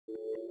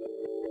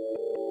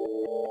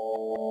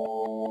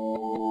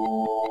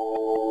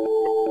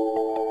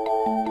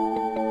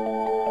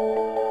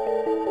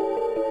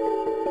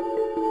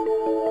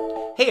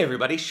Hey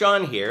everybody,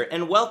 Sean here,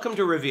 and welcome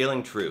to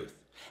Revealing Truth.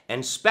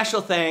 And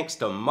special thanks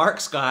to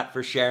Mark Scott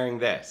for sharing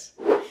this.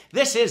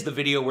 This is the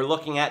video we're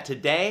looking at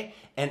today,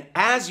 and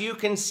as you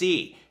can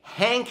see,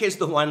 Hank is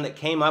the one that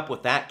came up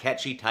with that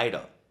catchy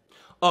title.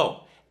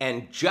 Oh,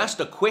 and just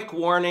a quick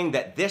warning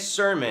that this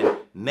sermon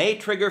may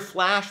trigger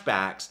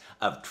flashbacks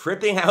of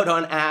tripping out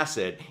on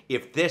acid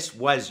if this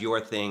was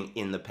your thing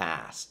in the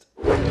past.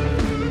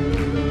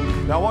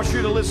 Now I want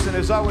you to listen.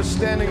 As I was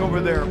standing over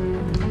there,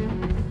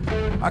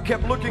 I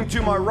kept looking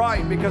to my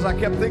right because I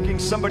kept thinking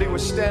somebody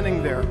was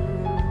standing there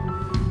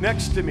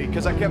next to me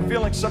because I kept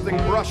feeling something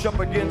brush up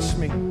against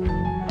me.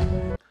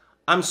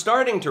 I'm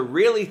starting to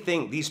really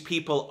think these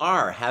people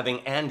are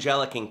having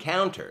angelic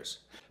encounters,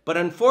 but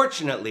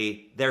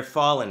unfortunately, they're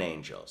fallen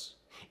angels.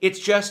 It's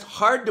just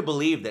hard to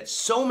believe that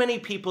so many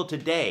people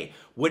today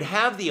would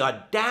have the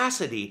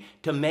audacity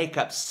to make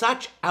up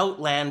such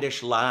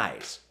outlandish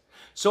lies.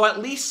 So at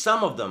least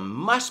some of them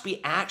must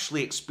be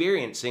actually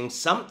experiencing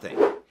something.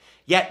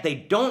 Yet they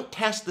don't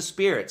test the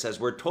spirits as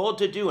we're told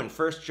to do in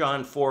 1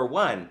 John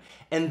 4:1,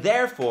 and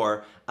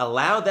therefore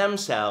allow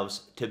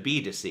themselves to be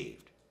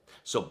deceived.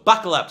 So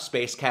buckle up,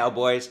 space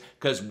cowboys,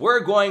 because we're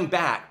going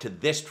back to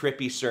this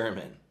trippy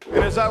sermon.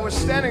 And as I was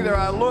standing there,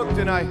 I looked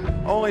and I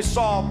only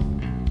saw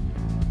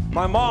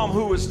my mom,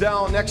 who was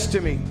down next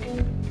to me.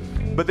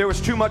 But there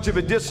was too much of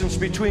a distance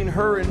between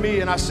her and me,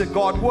 and I said,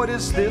 God, what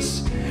is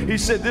this? He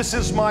said, this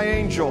is my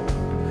angel,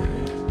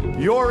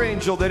 your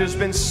angel that has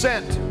been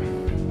sent,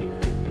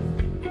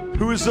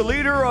 who is the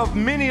leader of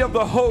many of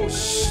the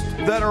hosts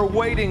that are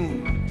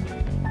waiting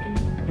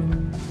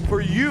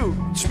for you,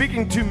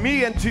 speaking to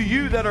me and to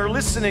you that are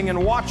listening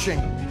and watching,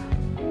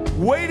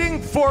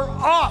 waiting for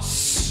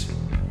us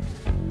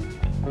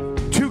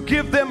to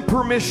give them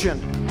permission.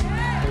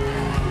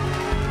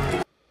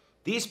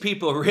 These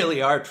people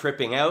really are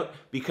tripping out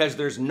because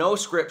there's no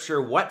scripture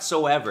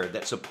whatsoever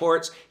that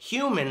supports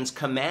humans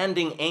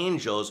commanding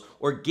angels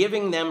or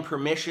giving them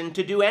permission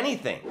to do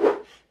anything.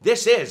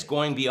 This is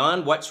going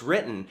beyond what's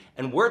written,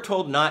 and we're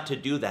told not to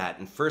do that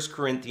in 1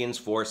 Corinthians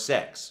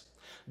 4:6.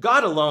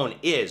 God alone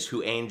is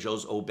who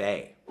angels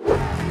obey.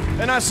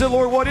 And I said,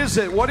 Lord, what is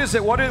it? What is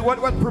it?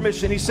 What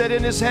permission? He said,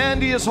 in his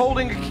hand he is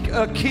holding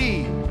a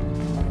key.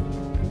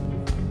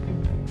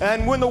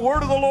 And when the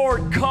word of the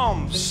Lord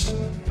comes,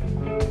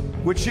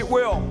 which it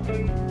will,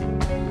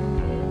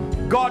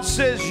 God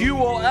says you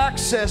will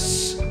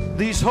access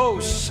these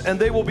hosts and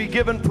they will be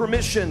given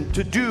permission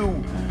to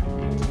do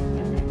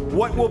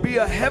what will be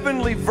a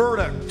heavenly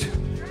verdict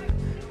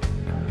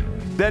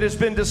that has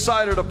been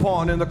decided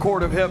upon in the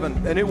court of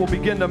heaven, and it will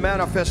begin to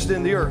manifest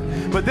in the earth.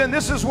 But then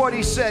this is what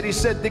he said. He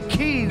said the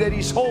key that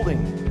he's holding,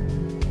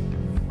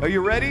 are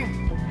you ready?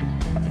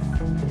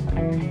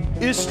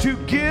 Is to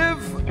give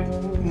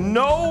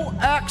no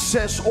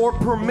access or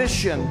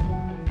permission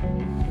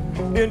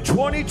in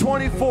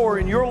 2024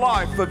 in your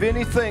life of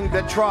anything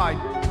that tried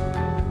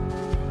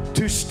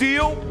to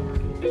steal,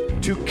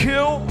 to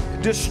kill,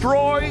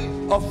 destroy,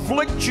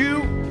 afflict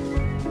you.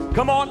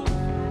 Come on.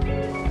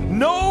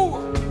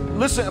 No.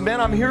 Listen, man,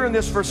 I'm hearing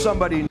this for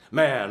somebody.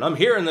 Man, I'm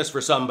hearing this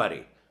for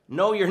somebody.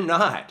 No, you're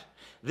not.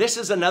 This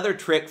is another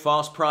trick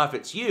false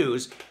prophets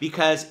use,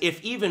 because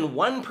if even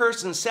one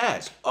person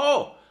says,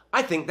 oh,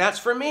 I think that's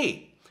for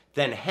me,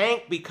 then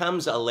Hank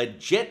becomes a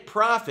legit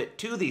prophet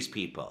to these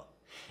people.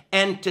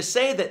 And to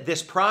say that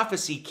this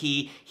prophecy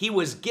key he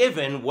was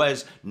given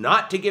was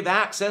not to give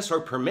access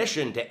or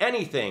permission to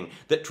anything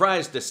that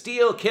tries to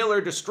steal, kill, or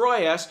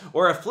destroy us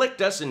or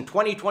afflict us in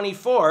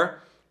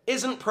 2024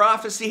 isn't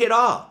prophecy at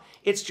all.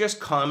 It's just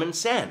common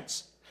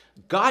sense.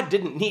 God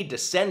didn't need to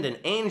send an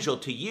angel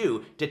to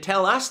you to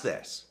tell us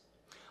this.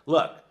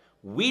 Look,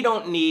 we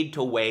don't need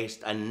to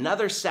waste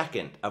another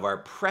second of our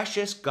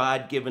precious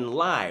God-given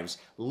lives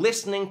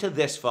listening to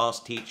this false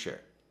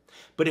teacher.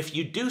 But if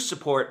you do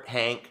support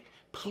Hank,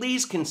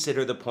 please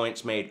consider the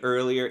points made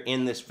earlier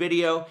in this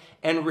video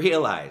and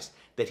realize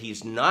that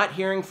he's not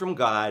hearing from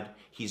God,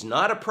 he's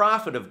not a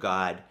prophet of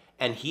God,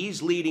 and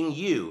he's leading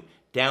you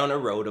down a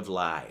road of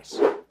lies.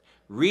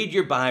 Read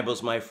your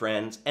Bibles, my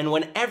friends, and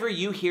whenever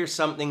you hear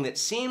something that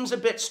seems a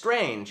bit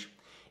strange,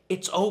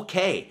 it's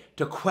okay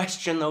to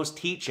question those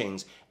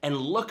teachings and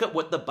look at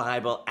what the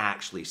Bible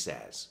actually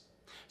says.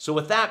 So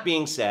with that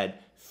being said,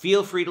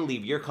 feel free to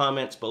leave your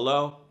comments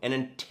below, and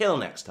until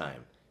next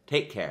time,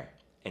 take care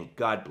and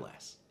God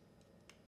bless.